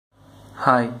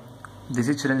Hi, this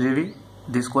is Chiranjeevi.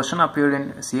 This question appeared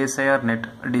in CSIR net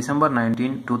December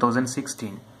 19,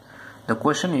 2016. The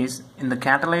question is, in the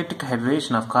catalytic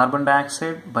hydration of carbon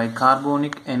dioxide by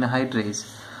carbonic anhydrase,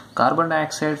 carbon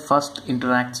dioxide first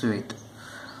interacts with,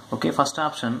 first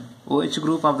option, OH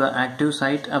group of the active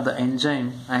site of the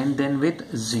enzyme and then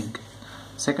with zinc.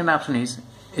 Second option is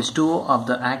H2O of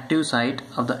the active site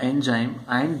of the enzyme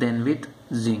and then with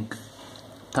zinc.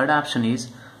 Third option is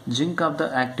zinc of the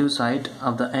active site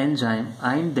of the enzyme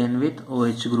and then with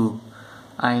OH group.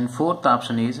 And fourth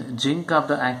option is zinc of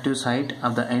the active site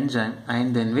of the enzyme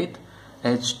and then with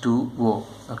H2O.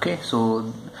 Okay,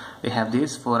 so we have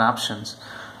these four options,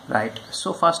 right?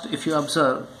 So first, if you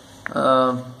observe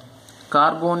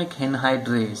carbonic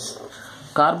anhydrase.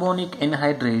 Carbonic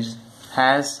anhydrase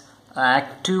has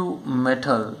active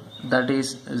metal, that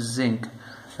is zinc.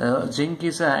 Zinc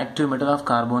is an active metal of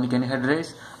carbonic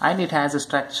anhydrase and it has a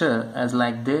structure as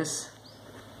like this.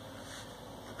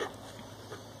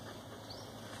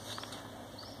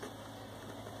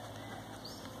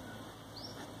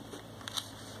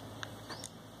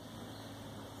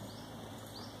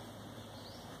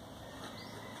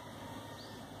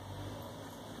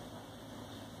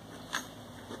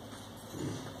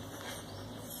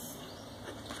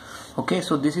 Okay,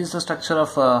 so this is the structure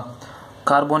of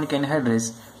carbonic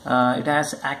anhydrase. It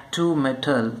has active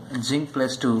metal zinc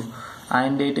plus 2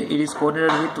 and it is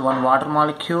coated with one water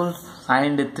molecule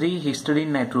and 3 histidine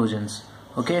nitrogens.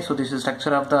 Okay, so this is the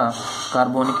structure of the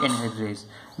carbonic anhydrase.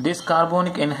 This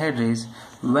carbonic anhydrase,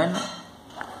 when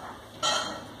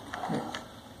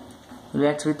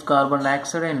reacts with carbon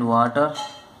dioxide and water,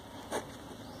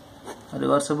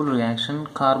 reversible reaction,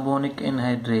 carbonic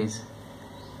anhydrase.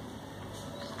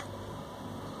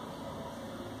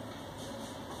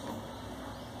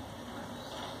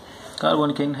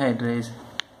 Carbonic anhydrase,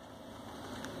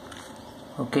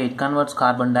 okay, it converts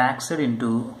carbon dioxide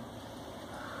into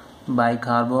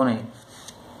bicarbonate.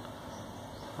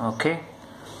 Okay,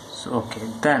 so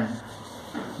then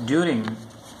during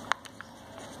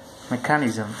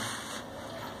mechanism,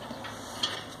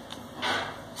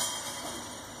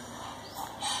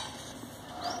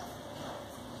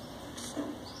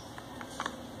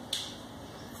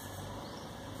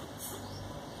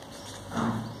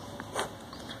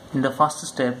 in the first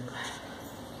step,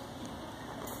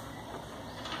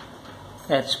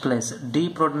 H plus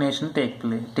deprotonation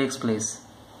takes place.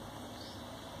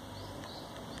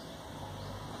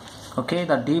 Okay,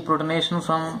 the deprotonation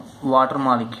from water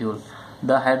molecule.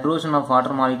 The hydrogen of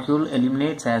water molecule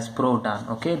eliminates as proton.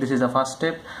 Okay, this is the first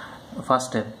step.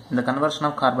 In the conversion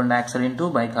of carbon dioxide into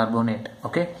bicarbonate.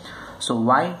 Okay, so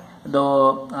why the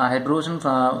hydrogen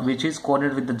which is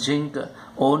coated with the zinc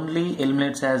only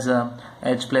eliminates as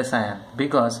H plus ion?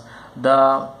 Because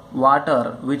the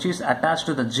water which is attached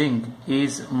to the zinc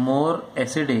is more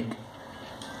acidic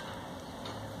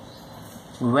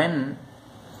when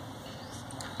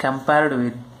compared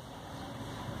with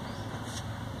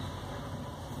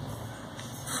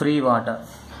free water.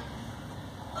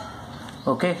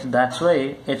 Okay, that's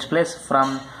why H plus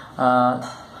from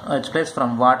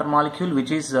water molecule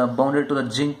which is bounded to the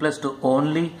zinc plus 2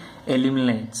 only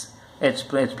eliminates H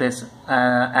plus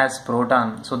as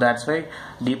proton. So that's why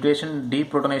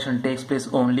deprotonation takes place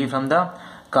only from the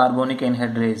carbonic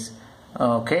anhydrase.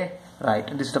 Okay, right,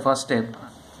 this is the first step.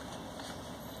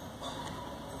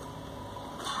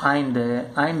 And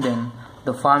then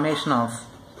the formation of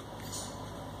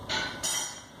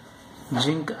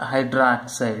zinc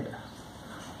hydroxide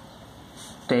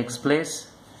takes place.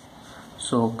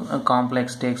 So a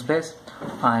complex takes place,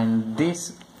 and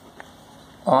this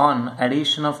on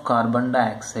addition of carbon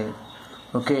dioxide.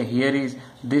 Okay,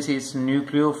 this is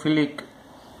nucleophilic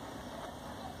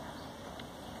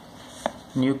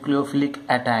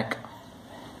attack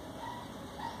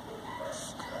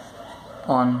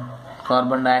on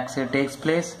carbon dioxide takes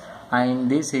place, and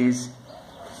this is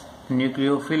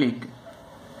nucleophilic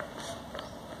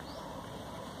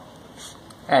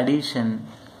addition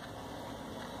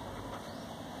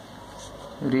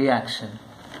reaction.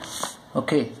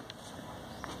 Okay,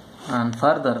 and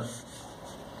further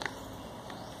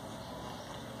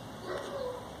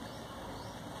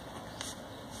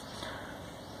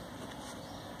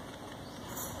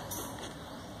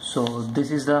so this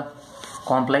is the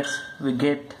complex we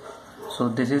get. So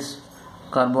this is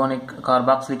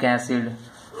carboxylic acid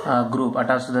group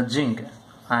attached to the zinc,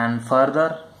 and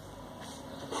further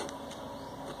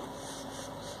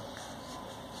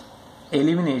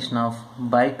elimination of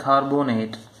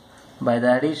bicarbonate by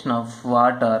the addition of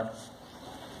water.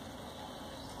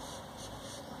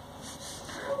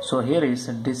 So here is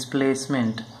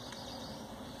displacement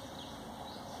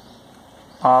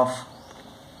of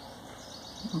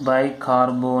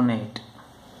bicarbonate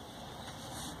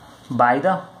by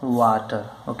the water.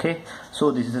 Okay,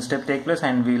 so this is a step take place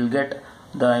and we will get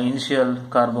the initial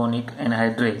carbonic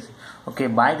anhydrase. Okay,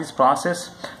 by this process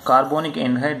carbonic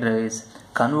anhydrase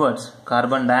converts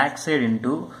carbon dioxide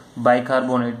into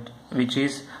bicarbonate, which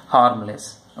is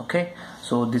harmless. Okay,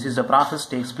 so this is the process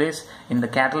takes place in the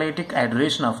catalytic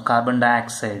hydration of carbon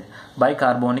dioxide by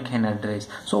carbonic anhydrase.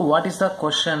 So what is the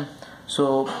question?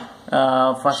 So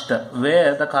first,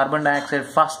 where the carbon dioxide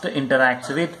first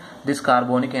interacts with this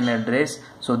carbonic anhydrase.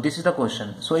 So this is the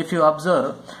question. So if you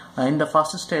observe in the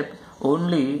first step,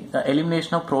 only the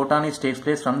elimination of proton takes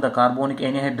place from the carbonic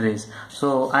anhydrase.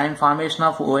 So and formation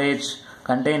of OH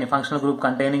contain a functional group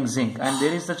containing zinc, and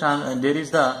there is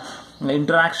the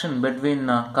interaction between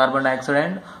carbon dioxide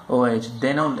and OH.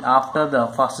 Then after the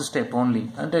first step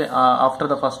only,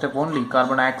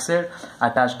 carbon dioxide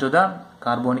attached to the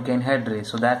carbonic anhydrase.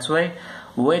 So that's why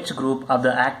OH group of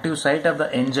the active site of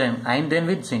the enzyme and then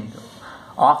with zinc.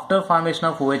 After formation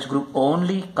of OH group,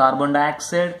 only carbon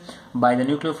dioxide by the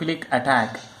nucleophilic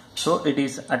attack, so it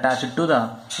is attached to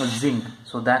the zinc.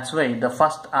 So that's why the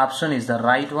first option is the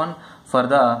right one for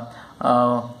the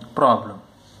problem.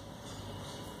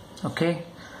 Okay,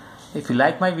 if you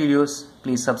like my videos,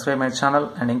 please subscribe my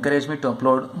channel and encourage me to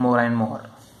upload more and more.